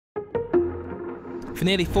For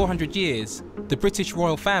nearly 400 years, the British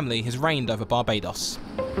royal family has reigned over Barbados.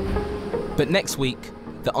 But next week,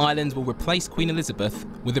 the island will replace Queen Elizabeth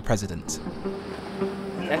with a president.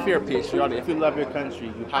 If you're patriotic, if you love your country,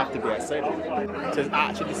 you have to be excited to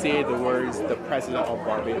actually say the words, the president of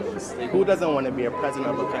Barbados. Like, who doesn't want to be a president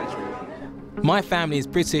of a country? My family is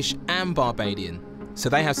British and Barbadian, so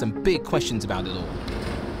they have some big questions about it all.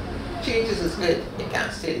 Changes is good. It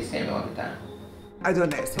can't stay the same all the time. I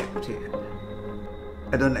don't accept it.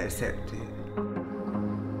 I don't accept it.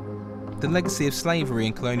 The legacy of slavery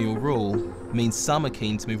and colonial rule means some are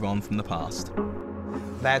keen to move on from the past.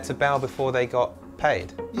 They had to bow before they got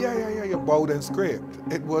paid. Yeah, you bowed and scraped.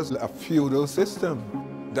 It was a feudal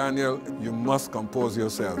system. Daniel, you must compose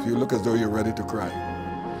yourself. You look as though you're ready to cry.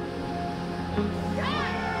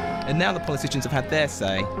 And now the politicians have had their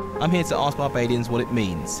say, I'm here to ask Barbadians what it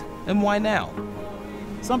means. And why now?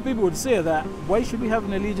 Some people would say that, why should we have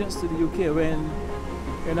an allegiance to the UK when,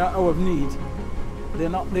 in our hour of need, they're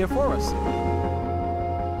not there for us?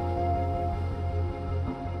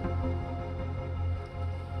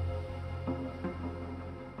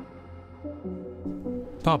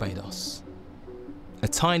 Barbados, a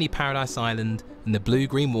tiny paradise island in the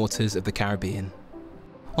blue-green waters of the Caribbean.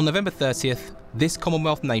 On November 30th, this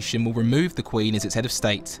Commonwealth nation will remove the Queen as its head of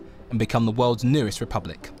state and become the world's newest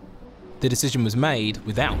republic. The decision was made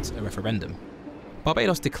without a referendum.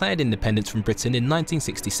 Barbados declared independence from Britain in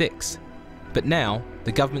 1966, but now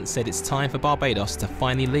the government said it's time for Barbados to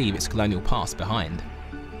finally leave its colonial past behind.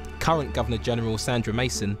 Current Governor-General Sandra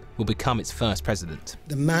Mason will become its first president.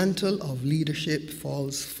 The mantle of leadership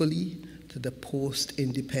falls fully to the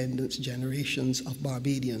post-independence generations of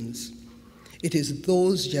Barbadians. It is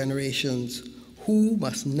those generations who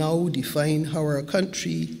must now define how our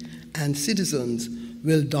country and citizens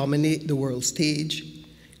will dominate the world stage,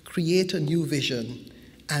 create a new vision,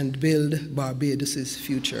 and build Barbados's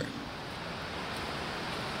future.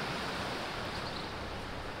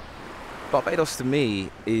 Barbados to me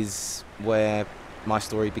is where my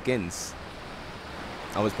story begins.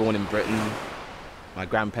 I was born in Britain, my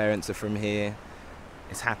grandparents are from here,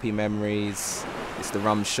 it's happy memories, it's the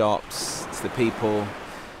rum shops, it's the people,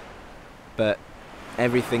 but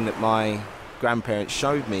everything that my grandparents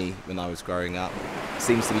showed me when I was growing up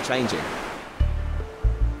seems to be changing.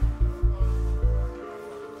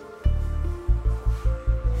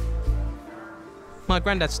 My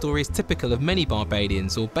granddad's story is typical of many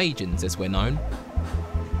Barbadians, or Bajans as we're known.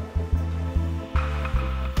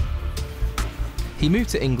 He moved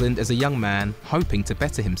to England as a young man, hoping to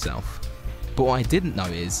better himself. But what I didn't know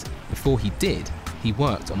is, before he did, he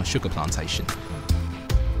worked on a sugar plantation.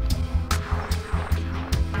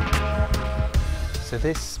 So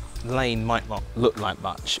this lane might not look like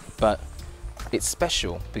much, but it's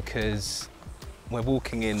special because we're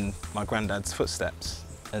walking in my granddad's footsteps,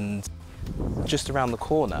 and just around the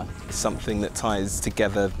corner is something that ties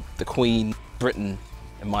together the Queen, Britain,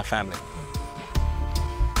 and my family.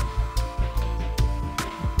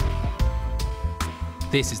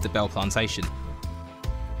 This is the Bell Plantation.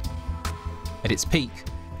 At its peak,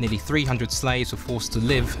 nearly 300 slaves were forced to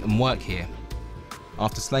live and work here.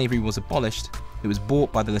 After slavery was abolished, it was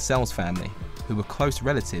bought by the Lascelles family, who were close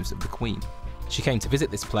relatives of the Queen. She came to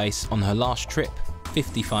visit this place on her last trip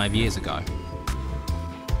 55 years ago.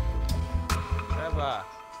 Trevor.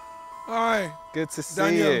 Hi. Good to see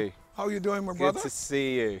Daniel, you. how you doing, my brother? Good to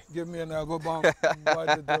see you. Give me an elbow bump.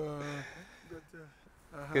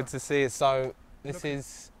 Good to see you. So this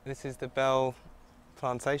is the Bell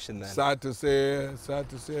Plantation then? Sad to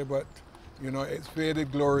say, but you know, it's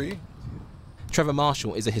faded glory. Trevor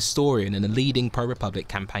Marshall is a historian and a leading pro-Republic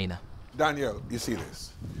campaigner. Daniel, you see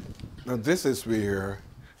this? Now this is where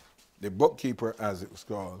the bookkeeper, as it was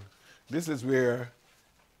called, this is where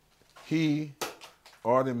he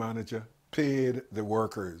or the manager paid the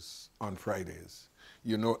workers on Fridays.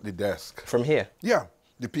 You know, at the desk. From here? Yeah,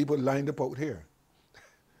 the people lined up out here.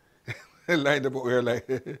 Lined up out here like,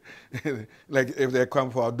 like if they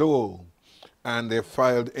come for a dole, and they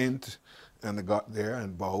filed int and they got there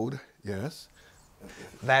and bowed, yes.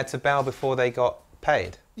 They had to bow before they got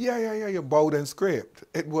paid? Yeah, you bowed and scraped.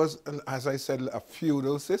 It was, as I said, a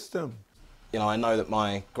feudal system. You know, I know that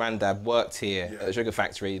my granddad worked here at the sugar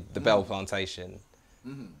factory, the Bell Plantation.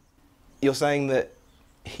 You're saying that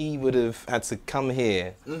he would have had to come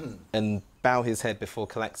here and bow his head before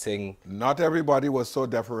collecting? Not everybody was so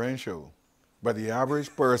deferential, but the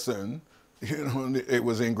average person, you know, it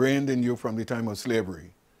was ingrained in you from the time of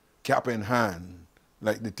slavery, cap in hand,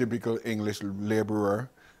 like the typical English laborer.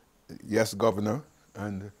 Yes, governor,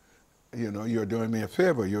 and you know, you're doing me a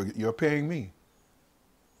favor. You're paying me.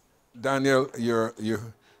 Daniel,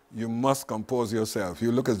 you must compose yourself.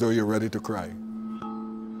 You look as though you're ready to cry.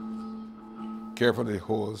 Careful of the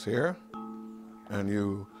holes here. And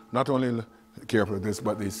you not only careful of this,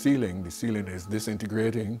 but the ceiling is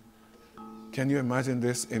disintegrating. Can you imagine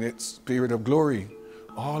this in its period of glory?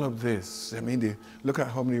 All of this, I mean, look at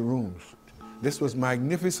how many rooms. This was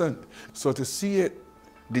magnificent. So to see it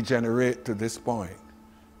degenerate to this point,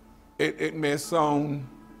 it may sound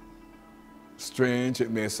strange,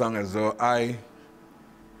 it may sound as though I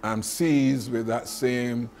am seized with that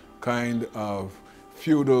same kind of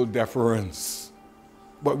feudal deference.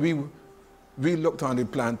 But we looked on the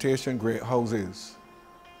plantation great houses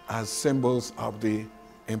as symbols of the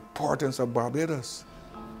importance of Barbados.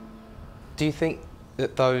 Do you think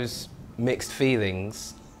that those mixed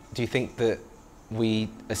feelings, do you think that we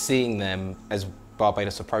are seeing them as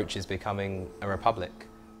Barbados approaches becoming a republic?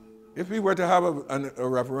 If we were to have a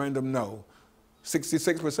referendum now,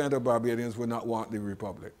 66% of Barbadians would not want the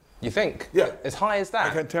republic. You think? Yeah. As high as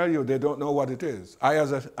that? I can tell you, they don't know what it is. I,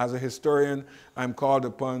 as a historian, I'm called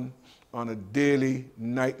upon on a daily,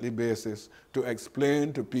 nightly basis to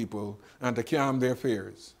explain to people and to calm their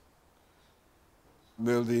fears.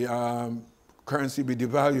 Will the currency be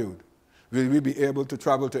devalued? Will we be able to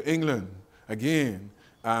travel to England again?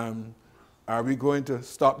 Are we going to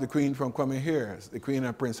stop the Queen from coming here? The Queen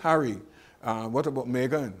and Prince Harry. What about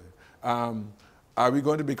Meghan? Are we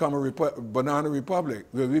going to become a banana republic?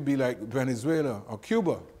 Will we be like Venezuela or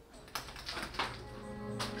Cuba?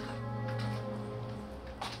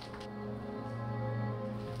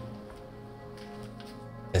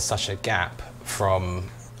 There's such a gap from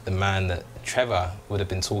the man that Trevor would have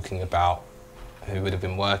been talking about, who would have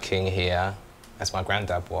been working here, as my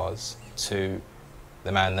granddad was, to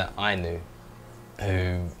the man that I knew,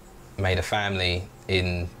 who made a family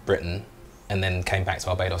in Britain and then came back to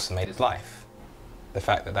Barbados and made his life. The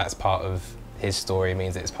fact that that's part of his story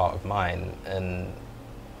means it's part of mine, and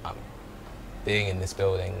being in this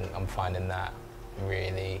building, I'm finding that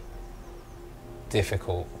really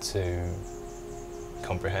difficult to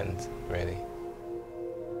comprehend, really.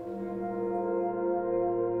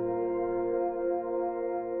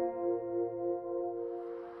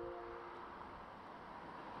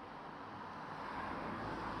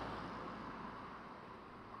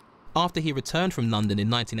 After he returned from London in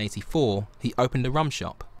 1984, he opened a rum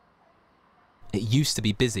shop. It used to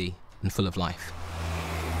be busy and full of life.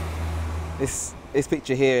 This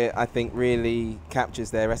picture here, I think, really captures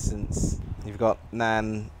their essence. You've got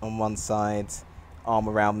Nan on one side, arm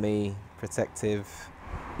around me, protective.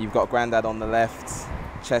 You've got Grandad on the left,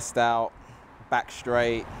 chest out, back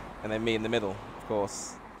straight, and then me in the middle, of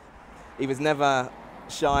course. He was never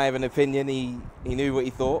shy of an opinion. He knew what he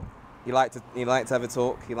thought. He liked to have a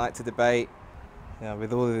talk. He liked to debate. You know,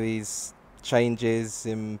 with all of these changes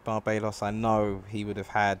in Barbados, I know he would have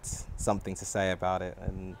had something to say about it.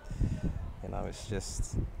 And you know, it's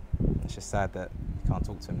just sad that you can't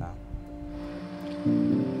talk to him now.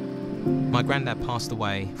 My granddad passed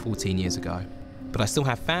away 14 years ago, but I still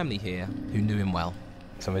have family here who knew him well.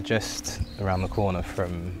 So we're just around the corner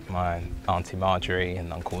from my Auntie Marjorie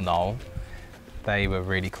and Uncle Noel. They were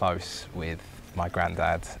really close with my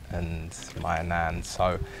granddad and my nan,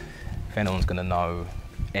 so if anyone's going to know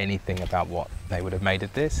anything about what they would have made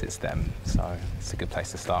of this, it's them. So it's a good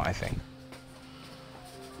place to start, I think.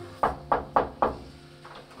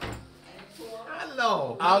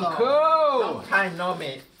 Hello. Uncle! Long time no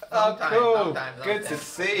meet. Uncle! Good to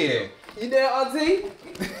see you. You there, Auntie?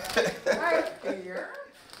 Right here.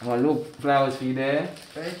 My little flowers for you there.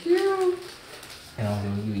 Thank you. You know,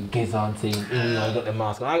 you kiss Auntie, you know, I got the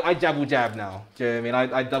mask on. I jabble jab now. Do you know what I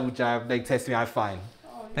mean? I double jab, they test me, I'm fine.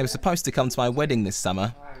 They were supposed to come to my wedding this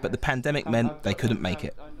summer, but the pandemic meant they couldn't make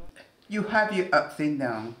it. You have your ups and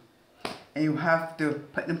downs, and you have to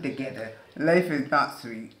put them together. Life is not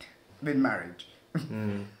sweet with marriage.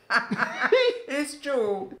 It's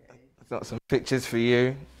true. I've got some pictures for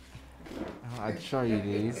you. Oh, I'd show you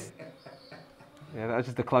these. Yeah, that was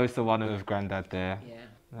just a closer one of Grandad there. Yeah.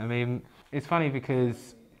 I mean, it's funny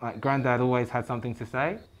because like Grandad always had something to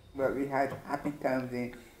say. But we had happy times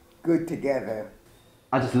and good together.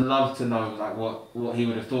 I just love to know like what he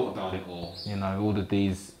would have thought about it all. You know,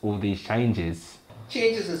 all these changes.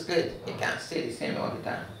 Changes is good. You can't stay the same all the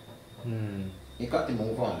time. You got to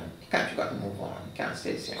move on. You got to move on. You can't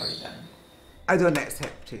stay the same all the time. I don't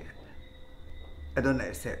accept it. I don't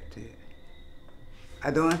accept it.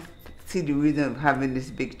 I don't see the reason of having this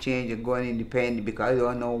big change and going independent because I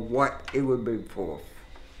don't know what it will bring forth.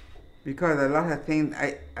 Because a lot of things,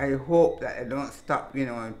 I hope that I don't stop, you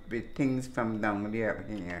know, with things from down there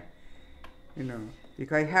here, you know,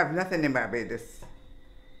 because I have nothing in Barbados.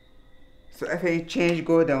 So if any change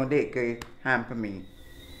go down, they could hamper me.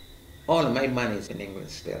 All of my money is in England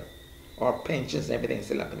still. Our pensions, everything's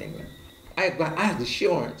still up in England. I have the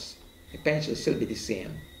assurance the pension will still be the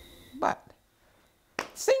same. But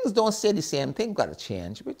things don't stay the same. Things got to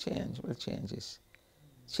change. We'll changes.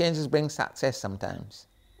 Changes bring success sometimes.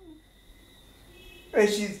 Well,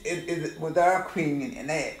 she's with our queen,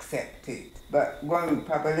 and I accept it. But going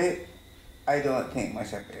properly, I don't think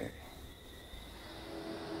much of it.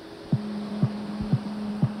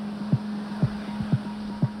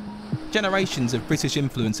 Generations of British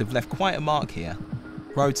influence have left quite a mark here.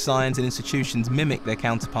 Road signs and institutions mimic their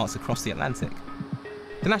counterparts across the Atlantic.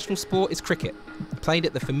 The national sport is cricket, played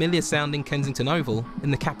at the familiar sounding Kensington Oval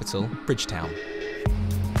in the capital, Bridgetown.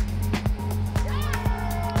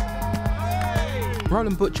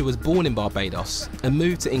 Roland Butcher was born in Barbados and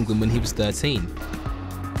moved to England when he was 13.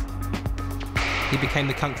 He became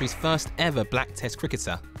the country's first ever black test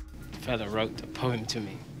cricketer. The fella wrote a poem to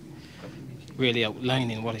me, really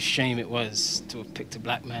outlining what a shame it was to have picked a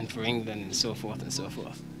black man for England and so forth and so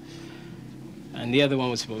forth. And the other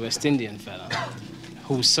one was for a West Indian fella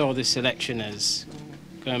who saw this selection as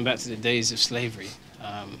going back to the days of slavery,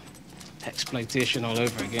 exploitation all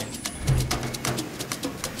over again.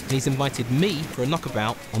 And he's invited me for a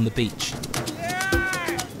knockabout on the beach.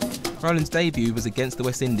 Roland's debut was against the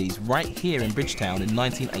West Indies right here in Bridgetown in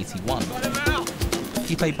 1981.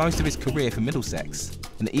 He played most of his career for Middlesex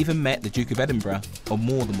and even met the Duke of Edinburgh on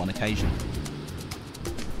more than one occasion.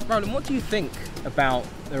 Roland, what do you think about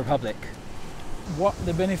the Republic? What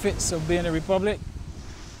the benefits of being a republic,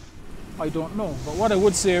 I don't know. But what I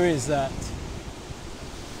would say is that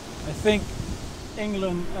I think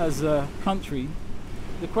England as a country,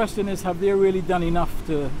 the question is, have they really done enough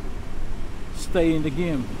to stay in the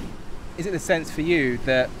game? Is it the sense for you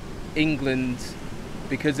that England,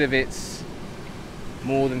 because of its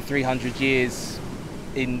more than 300 years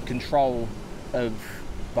in control of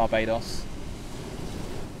Barbados,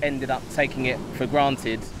 ended up taking it for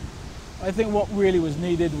granted? I think what really was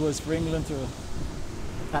needed was for England to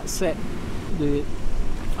accept the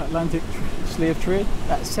Atlantic slave trade,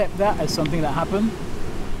 accept that as something that happened,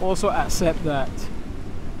 also accept that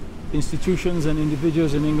institutions and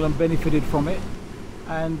individuals in England benefited from it,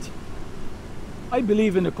 and I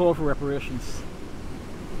believe in the call for reparations.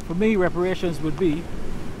 For me, reparations would be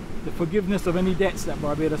the forgiveness of any debts that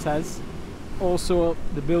Barbados has, also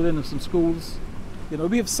the building of some schools. You know,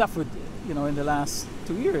 we have suffered, you know, in the last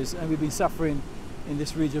 2 years, and we've been suffering in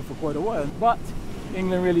this region for quite a while. But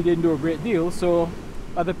England really didn't do a great deal, so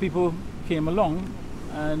other people came along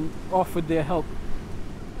and offered their help,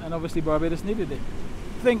 and obviously Barbados needed it.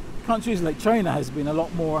 I think countries like China has been a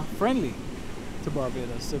lot more friendly to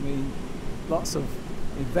Barbados. I mean, lots of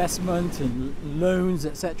investment and loans,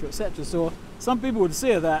 etc., etc. So some people would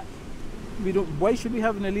say that why should we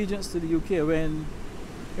have an allegiance to the UK when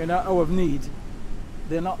in our hour of need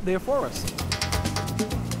they're not there for us?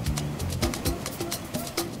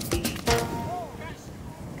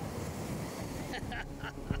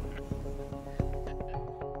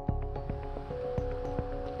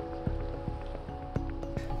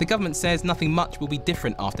 The government says nothing much will be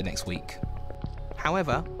different after next week.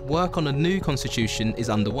 However, work on a new constitution is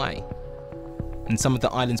underway, and some of the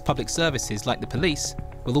island's public services, like the police,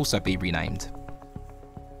 will also be renamed.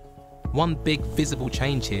 One big visible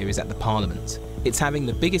change here is at the Parliament. It's having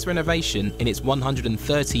the biggest renovation in its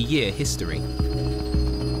 130-year history.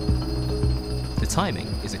 The timing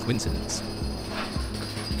is a coincidence.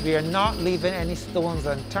 We are not leaving any stones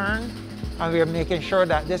unturned, and we are making sure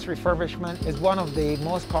that this refurbishment is one of the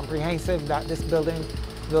most comprehensive that this building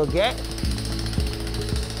will get.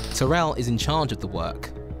 Terrell is in charge of the work.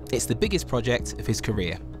 It's the biggest project of his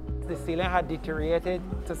career. The ceiling had deteriorated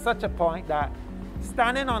to such a point that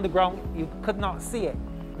standing on the ground, you could not see it.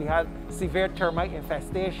 We had severe termite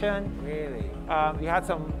infestation. Really? We had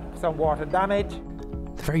some water damage.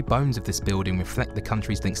 The very bones of this building reflect the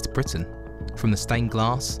country's links to Britain, from the stained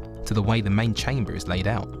glass to the way the main chamber is laid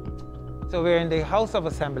out. So we're in the House of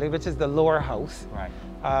Assembly, which is the lower house.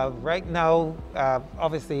 Right. Right now,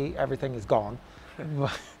 obviously, everything is gone.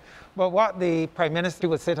 But what the Prime Minister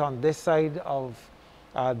would sit on this side of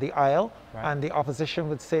the aisle, right, and the opposition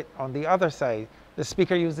would sit on the other side. The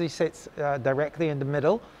Speaker usually sits directly in the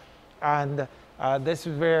middle, and this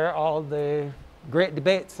is where all the great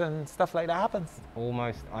debates and stuff like that happens.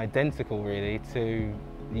 Almost identical, really, to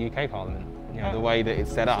the UK Parliament, you know, the way that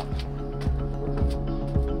it's set up.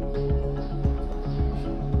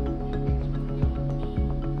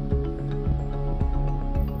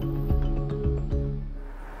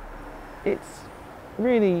 It's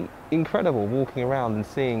really incredible walking around and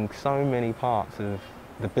seeing so many parts of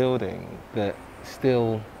the building that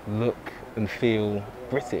still look and feel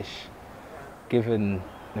British, given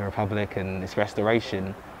the Republic and its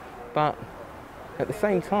restoration. But at the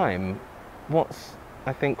same time, what's,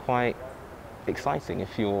 I think, quite exciting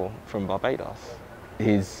if you're from Barbados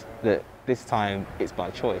is that this time it's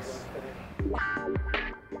by choice.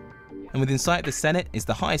 And within sight of the Senate is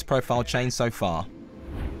the highest profile change so far.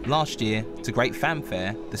 Last year, to great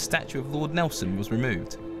fanfare, the statue of Lord Nelson was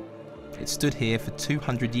removed. It stood here for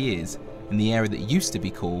 200 years in the area that used to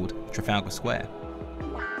be called Trafalgar Square.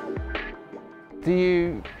 Do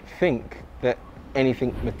you think that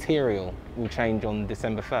anything material will change on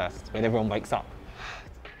December 1st when everyone wakes up?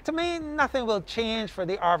 To me, nothing will change for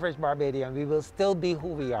the average Barbadian. We will still be who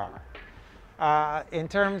we are. In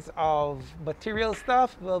terms of material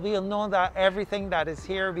stuff, well, we'll know that everything that is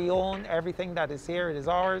here we own, everything that is here it is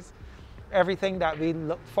ours. Everything that we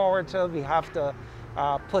look forward to, we have to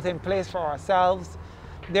put in place for ourselves.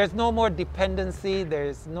 There's no more dependency,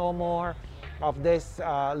 there's no more of this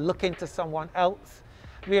looking to someone else.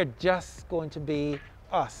 We are just going to be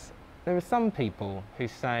us. There are some people who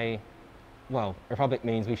say, well, Republic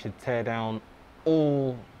means we should tear down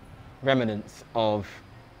all remnants of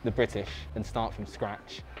the British and start from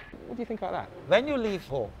scratch. What do you think about that? When you leave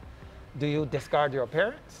home, do you discard your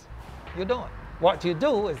parents? You don't. What you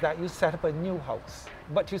do is that you set up a new house,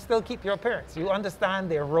 but you still keep your parents. You understand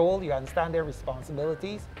their role, you understand their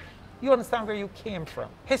responsibilities, you understand where you came from.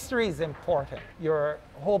 History is important. Your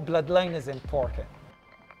whole bloodline is important.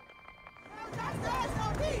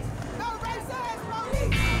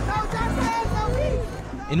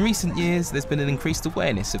 In recent years, there's been an increased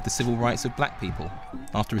awareness of the civil rights of black people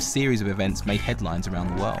after a series of events made headlines around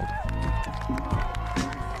the world.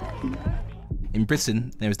 In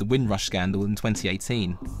Britain, there was the Windrush scandal in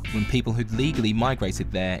 2018, when people who'd legally migrated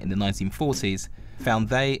there in the 1940s found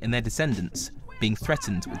they and their descendants being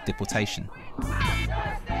threatened with deportation.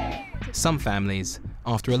 Some families,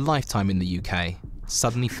 after a lifetime in the UK,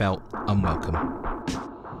 suddenly felt unwelcome.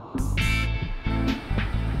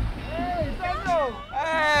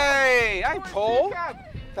 Hey, hey, Paul.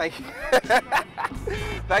 Thank you.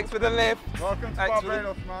 Thanks for the lift. Welcome to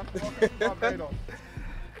Barbados, man. Welcome to Barbados.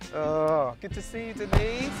 Oh, good to see you,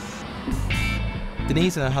 Denise.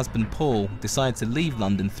 Denise and her husband Paul decided to leave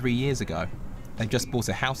London 3 years ago. They've just bought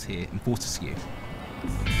a house here in Fortescue.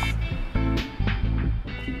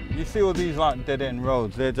 You see all these like dead-end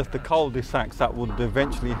roads, they're just the cul-de-sacs that would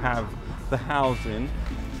eventually have the housing.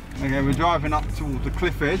 Okay, we're driving up towards the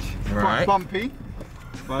cliff edge. It's quite bumpy,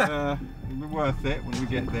 but it'll be worth it when we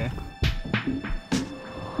get there.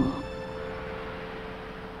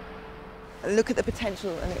 Look at the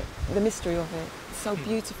potential and the mystery of it. It's so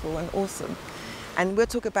beautiful and awesome. And we'll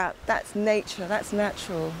talk about that's nature, that's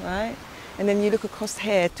natural, right? And then you look across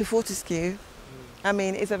here to Fortescue. I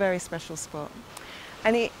mean, it's a very special spot.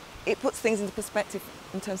 And it puts things into perspective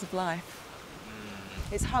in terms of life.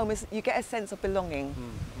 It's home, you get a sense of belonging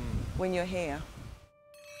when you're here.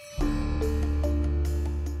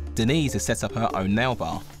 Denise has set up her own nail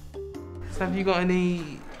bar. So have you got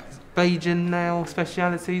any Bajan nail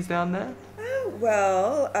specialities down there? Oh,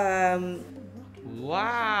 well,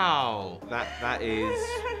 Wow, that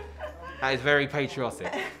is very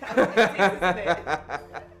patriotic.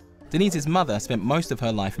 Denise's mother spent most of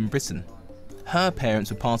her life in Britain. Her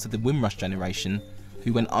parents were part of the Windrush generation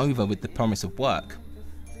who went over with the promise of work.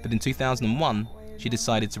 But in 2001, she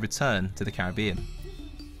decided to return to the Caribbean.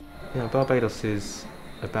 You know, Barbados is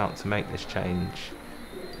about to make this change,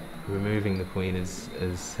 removing the Queen as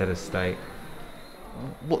head of state.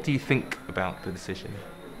 What do you think about the decision?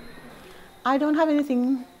 I don't have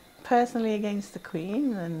anything personally against the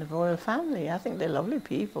Queen and the royal family. I think they're lovely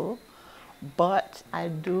people. But I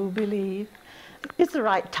do believe it's the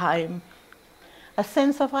right time. A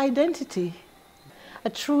sense of identity, a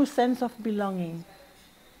true sense of belonging.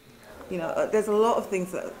 you know, there's a lot of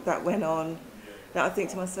things that went on that I think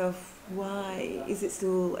to myself, why is it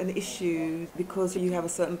still an issue because you have a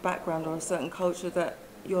certain background or a certain culture that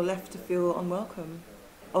you're left to feel unwelcome?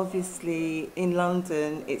 Obviously, in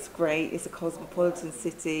London, it's great, it's a cosmopolitan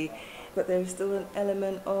city, but there is still an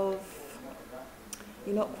element of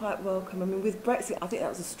you're not quite welcome. I mean, with Brexit, I think that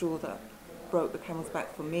was a straw that broke the camel's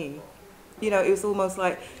back for me. You know, it was almost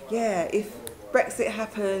like, yeah, if Brexit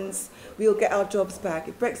happens, we'll get our jobs back.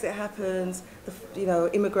 If Brexit happens, you know,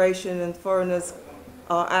 immigration and foreigners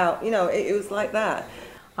are out. You know, it was like that.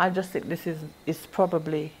 I just think this is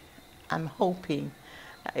probably, I'm hoping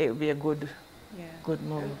that it will be a good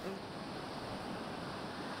move.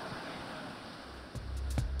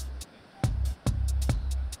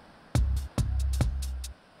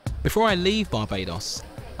 Before I leave Barbados,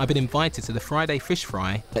 I've been invited to the Friday fish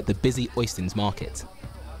fry at the busy Oistins market.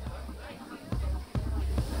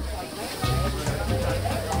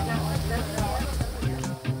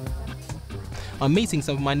 I'm meeting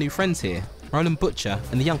some of my new friends here, Roland Butcher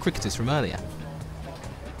and the young cricketers from earlier.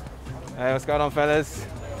 Hey, what's going on, fellas?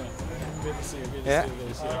 Good to see you. Good Yeah. to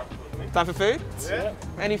see you guys. Time for food? Yeah.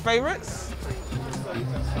 Any favourites?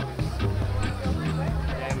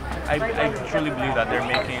 I truly believe that they're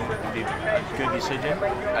making a good decision,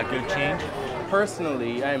 a good change.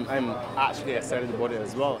 Personally, I'm actually excited about it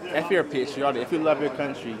as well. If you're patriotic, if you love your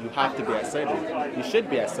country, you have to be excited. You should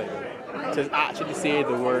be excited to actually say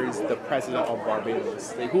the words, the president of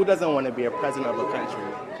Barbados. Like, who doesn't want to be a president of a country?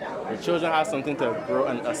 Your children have something to grow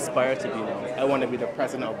and aspire to be now. I want to be the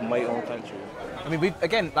president of my own country. I mean, we've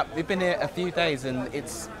been here a few days, and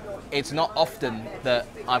it's not often that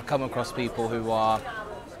I've come across people who are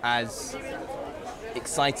as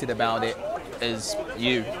excited about it as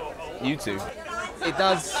you two. It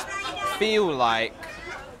does feel like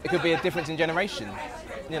it could be a difference in generation,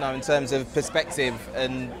 you know, in terms of perspective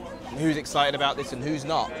and who's excited about this and who's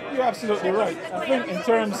not. You're absolutely right. I think in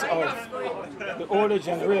terms of the older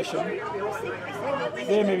generation,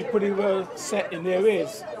 they may be pretty well set in their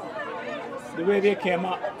ways. The way they came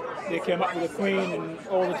up with the Queen and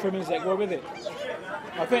all the trimmings that go with it.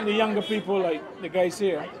 I think the younger people, like the guys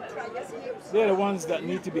here, they're the ones that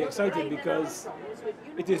need to be excited because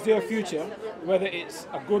it is their future, whether it's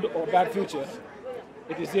a good or bad future,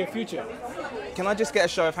 it is their future. Can I just get a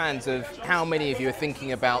show of hands of how many of you are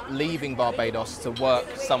thinking about leaving Barbados to work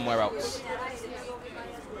somewhere else?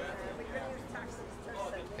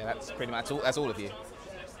 Yeah, that's pretty much all, that's all of you.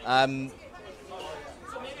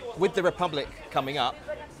 With the Republic coming up,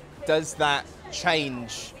 does that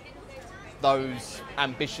change those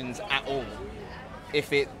ambitions at all?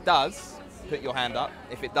 If it does, put your hand up.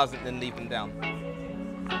 If it doesn't, then leave them down.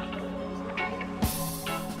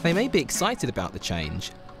 They may be excited about the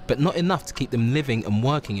change, but not enough to keep them living and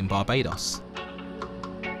working in Barbados.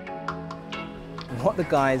 What the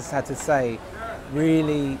guys had to say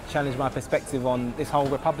really challenged my perspective on this whole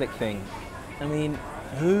Republic thing. I mean,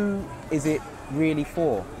 who is it really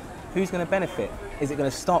for? Who's going to benefit? Is it going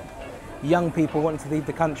to stop young people wanting to leave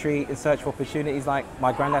the country in search for opportunities like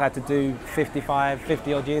my granddad had to do 50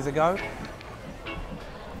 odd years ago?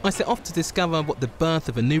 I set off to discover what the birth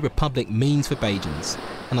of a new republic means for Bajans,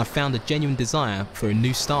 and I found a genuine desire for a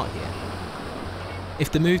new start here.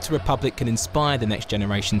 If the move to republic can inspire the next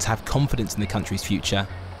generation to have confidence in the country's future,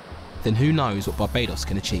 then who knows what Barbados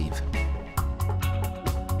can achieve.